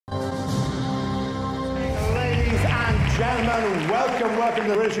gentlemen, welcome to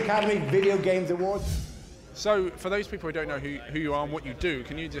the British Academy Video Games Awards. So, for those people who don't know who you are and what you do,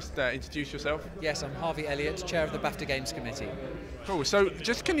 can you just introduce yourself? Yes, I'm Harvey Elliot, Chair of the BAFTA Games Committee. Cool. So,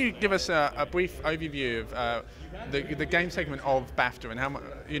 just can you give us a brief overview of the game segment of BAFTA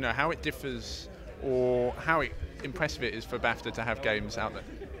and how it differs, or how impressive it is for BAFTA to have games out there?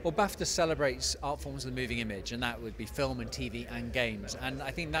 Well, BAFTA celebrates art forms of the moving image, and that would be film and TV and games. And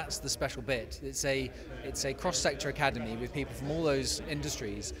I think that's the special bit. It's a cross-sector academy with people from all those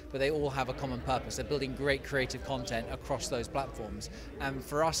industries, but they all have a common purpose. They're building great creative content across those platforms. And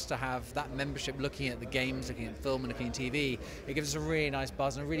for us to have that membership looking at the games, looking at film and looking at TV, it gives us a really nice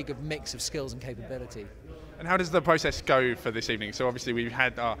buzz and a really good mix of skills and capability. And how does the process go for this evening? So obviously we've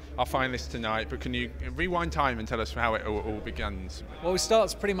had our finalists tonight, but can you rewind time and tell us how it all begins? Well, it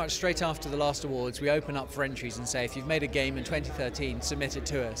starts pretty much straight after the last awards. We open up for entries and say, if you've made a game in 2013, submit it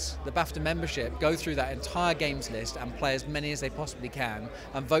to us. The BAFTA membership go through that entire games list and play as many as they possibly can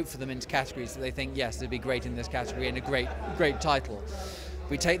and vote for them into categories that they think, yes, they'd be great in this category and a great title.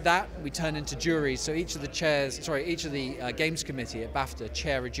 We take that, we turn into juries, so each of the Games Committee at BAFTA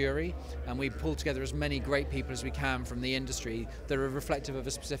chair a jury, and we pull together as many great people as we can from the industry that are reflective of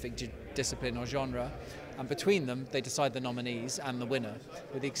a specific discipline or genre, and between them they decide the nominees and the winner,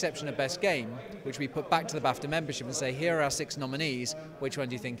 with the exception of Best Game, which we put back to the BAFTA membership and say, here are our 6 nominees, which one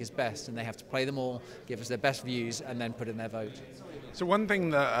do you think is best? And they have to play them all, give us their best views, and then put in their vote. So one thing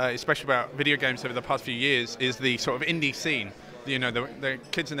that is special about video games over the past few years is the sort of indie scene. You know, the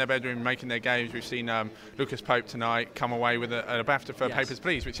kids in their bedroom making their games. We've seen Lucas Pope tonight come away with a BAFTA for Papers,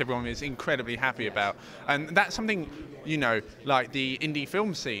 Please, which everyone is incredibly happy about. And that's something, you know, like the indie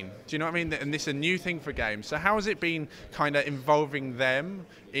film scene. Do you know what I mean? And this is a new thing for games. So how has it been kind of involving them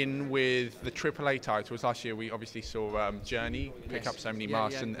in with the AAA titles? Last year we obviously saw Journey pick up so many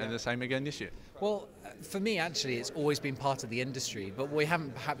marks, and the same again this year. Well, for me, actually, it's always been part of the industry, but we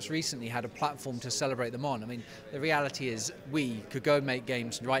haven't perhaps recently had a platform to celebrate them on. I mean, the reality is we could go make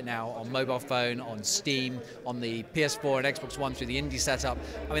games right now on mobile phone, on Steam, on the PS4 and Xbox One through the indie setup.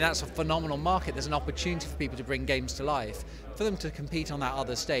 I mean, that's a phenomenal market. There's an opportunity for people to bring games to life. For them to compete on that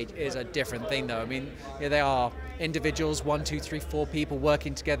other stage is a different thing, though. I mean, they are individuals, 1, 2, 3, 4 people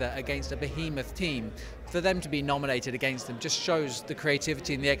working together against a behemoth team. For them to be nominated against them just shows the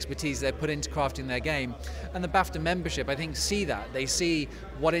creativity and the expertise they've put into crafting their game. And the BAFTA membership, I think, see that. They see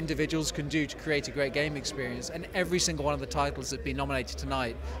what individuals can do to create a great game experience. And every single one of the titles that's been nominated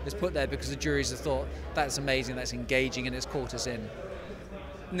tonight is put there because the juries have thought, that's amazing, that's engaging, and it's caught us in.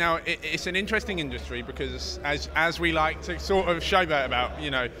 Now, it's an interesting industry because, as we like to sort of showboat about,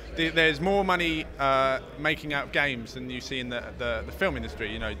 you know, there's more money making out games than you see in the film industry.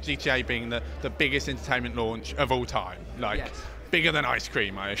 You know, GTA being the biggest entertainment launch of all time, like yes. Bigger than ice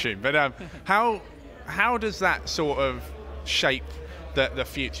cream, I assume. But how does that sort of shape the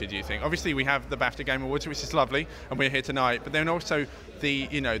future, do you think? Obviously, we have the BAFTA Game Awards, which is lovely, and we're here tonight. But then also the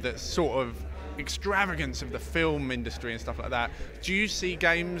sort of extravagance of the film industry and stuff like that. Do you see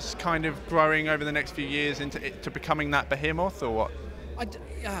games kind of growing over the next few years into becoming that behemoth, or what?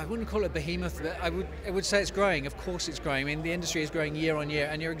 I wouldn't call it behemoth, but I would say it's growing. Of course it's growing. I mean, the industry is growing year on year,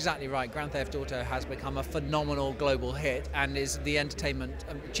 and you're exactly right. Grand Theft Auto has become a phenomenal global hit and is the entertainment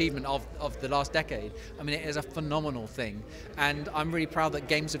achievement of the last decade. I mean, it is a phenomenal thing, and I'm really proud that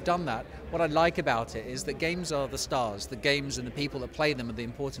games have done that. What I like about it is that games are the stars. The games and the people that play them are the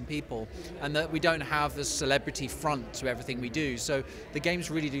important people, and that we don't have a celebrity front to everything we do. So the games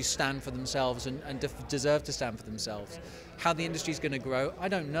really do stand for themselves and deserve to stand for themselves. How the industry is going to grow, I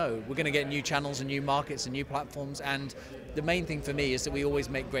don't know. We're going to get new channels and new markets and new platforms, and the main thing for me is that we always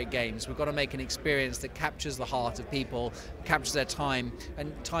make great games. We've got to make an experience that captures the heart of people, captures their time,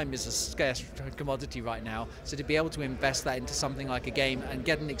 and time is a scarce commodity right now. So to be able to invest that into something like a game and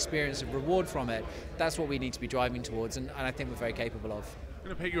get an experience of reward from it, that's what we need to be driving towards, and I think we're very capable of. I'm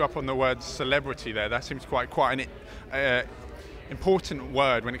going to pick you up on the word celebrity there. That seems quite an important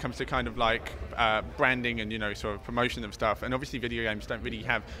word when it comes to kind of like branding and, you know, sort of promotion of stuff. And obviously video games don't really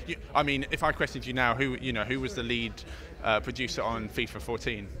have, I mean, if I questioned you now, who was the lead producer on FIFA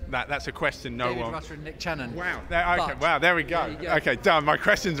 14? That's a question no David one... Rutter and Nick Channon. Wow, wow, there we go. Okay, done, my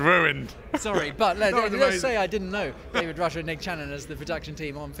question's ruined. Sorry, but let's say I didn't know David Rutter and Nick Channon as the production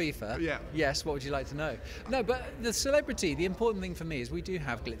team on FIFA. Yeah. Yes, what would you like to know? No, but the celebrity, the important thing for me is we do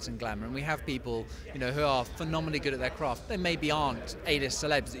have glitz and glamour, and we have people, you know, who are phenomenally good at their craft. They maybe aren't A-list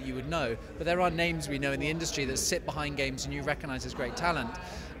celebs that you would know, but there are names we know in the industry that sit behind games and you recognise as great talent.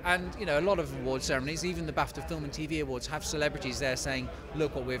 And you know, a lot of award ceremonies, even the BAFTA Film and TV Awards, have celebrities there saying,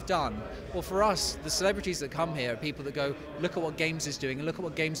 look what we've done. Well, for us, the celebrities that come here are people that go, look at what Games is doing and look at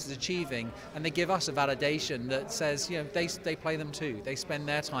what Games is achieving, and they give us a validation that says, you know, they play them too. They spend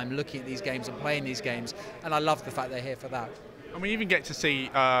their time looking at these games and playing these games, and I love the fact they're here for that. And we even get to see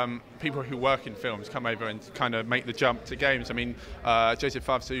people who work in films come over and kind of make the jump to games. I mean, Joseph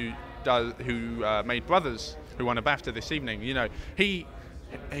Fares, who made Brothers, who won a BAFTA this evening, you know, he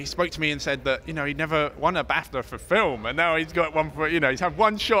spoke to me and said that, you know, he never won a BAFTA for film, and now he's got one for, you know, he's had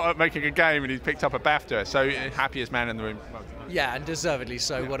one shot at making a game and he's picked up a BAFTA. So happiest man in the room. Yeah, and deservedly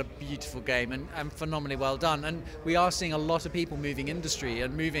so. Yeah. What a beautiful game, and phenomenally well done. And we are seeing a lot of people moving industry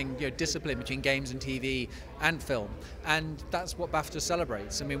and moving, you know, discipline between games and TV and film, and that's what BAFTA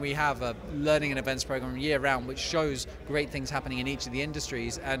celebrates. I mean, we have a learning and events program year round which shows great things happening in each of the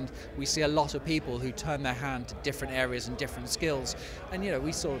industries, and we see a lot of people who turn their hand to different areas and different skills. And you know,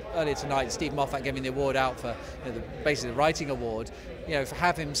 we saw earlier tonight Steve Moffat giving the award out for, you know, basically the writing award. You know, to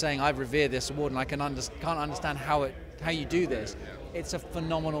have him saying, I revere this award and I can't understand how you do this. It's a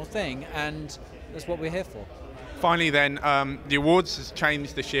phenomenal thing, and that's what we're here for. Finally then, the awards has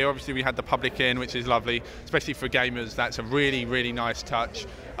changed this year. Obviously we had the public in, which is lovely, especially for gamers. That's a really, really nice touch.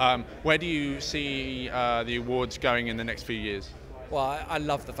 Where do you see the awards going in the next few years? Well, I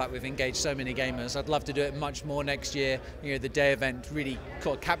love the fact we've engaged so many gamers. I'd love to do it much more next year. You know, the day event really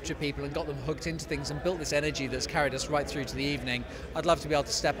captured people and got them hooked into things and built this energy that's carried us right through to the evening. I'd love to be able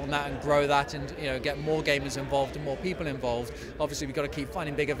to step on that and grow that, and you know, get more gamers involved and more people involved. Obviously, we've got to keep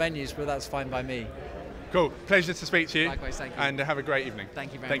finding bigger venues, but that's fine by me. Cool. Pleasure to speak to you. Likewise, thank you. And have a great evening.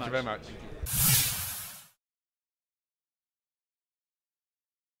 Thank you very much. Thank you very much.